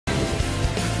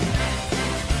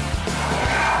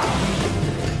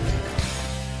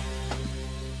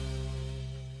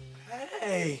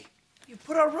Hey, you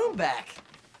put our room back.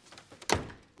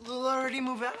 Lil already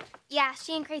move out? Yeah,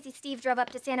 she and Crazy Steve drove up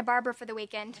to Santa Barbara for the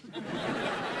weekend.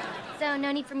 So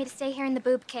no need for me to stay here in the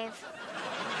boob cave.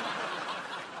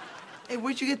 Hey,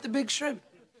 where'd you get the big shrimp?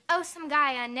 Oh, some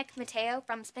guy, Nick Mateo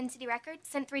from Spin City Records,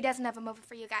 sent 3 dozen of them over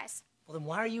for you guys. Well, then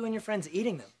why are you and your friends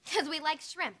eating them? Because we like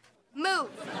shrimp. Move.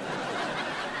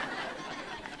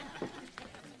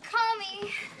 Call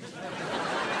me.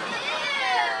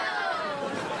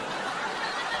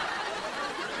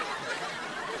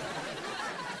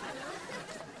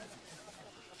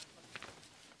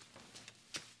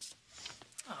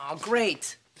 Oh,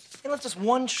 great. They left us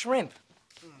 1 shrimp.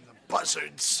 The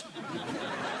buzzards.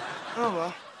 Oh,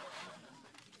 well.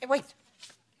 Hey, wait.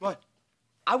 What?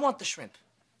 I want the shrimp.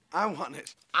 I want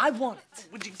it. I want it.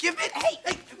 Would you give it? Hey,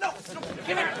 no,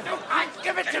 give it. No,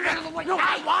 give it to me. No,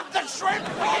 I want the shrimp.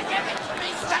 Will you give it to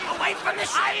me? Step away from the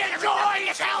shrimp. I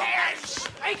enjoy shellfish.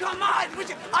 Hey, come on.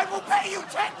 I will pay you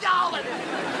 $10. $10.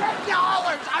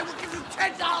 I will give you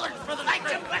 $10 for the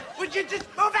shrimp. Would you just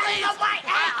move out of the way?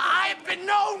 I've been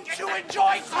known to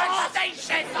enjoy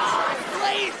sensation.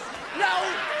 Please. No,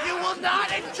 you will not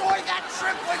enjoy that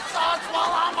shrimp with sauce while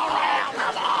I'm around.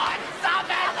 Come on. Stop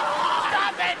it.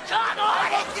 Stop it. Come on.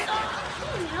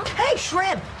 Hey,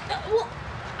 shrimp. Well,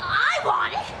 I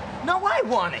want it. No, I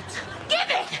want it. Give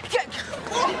it.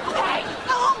 Hey,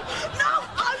 no,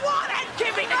 I want it.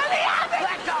 Give me let me have it.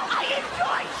 Let go. I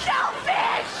enjoy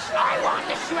shellfish. I want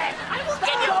the shrimp. I will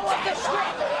give you the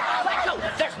shrimp. Let go.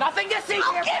 There's nothing to see here.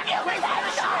 I'll give you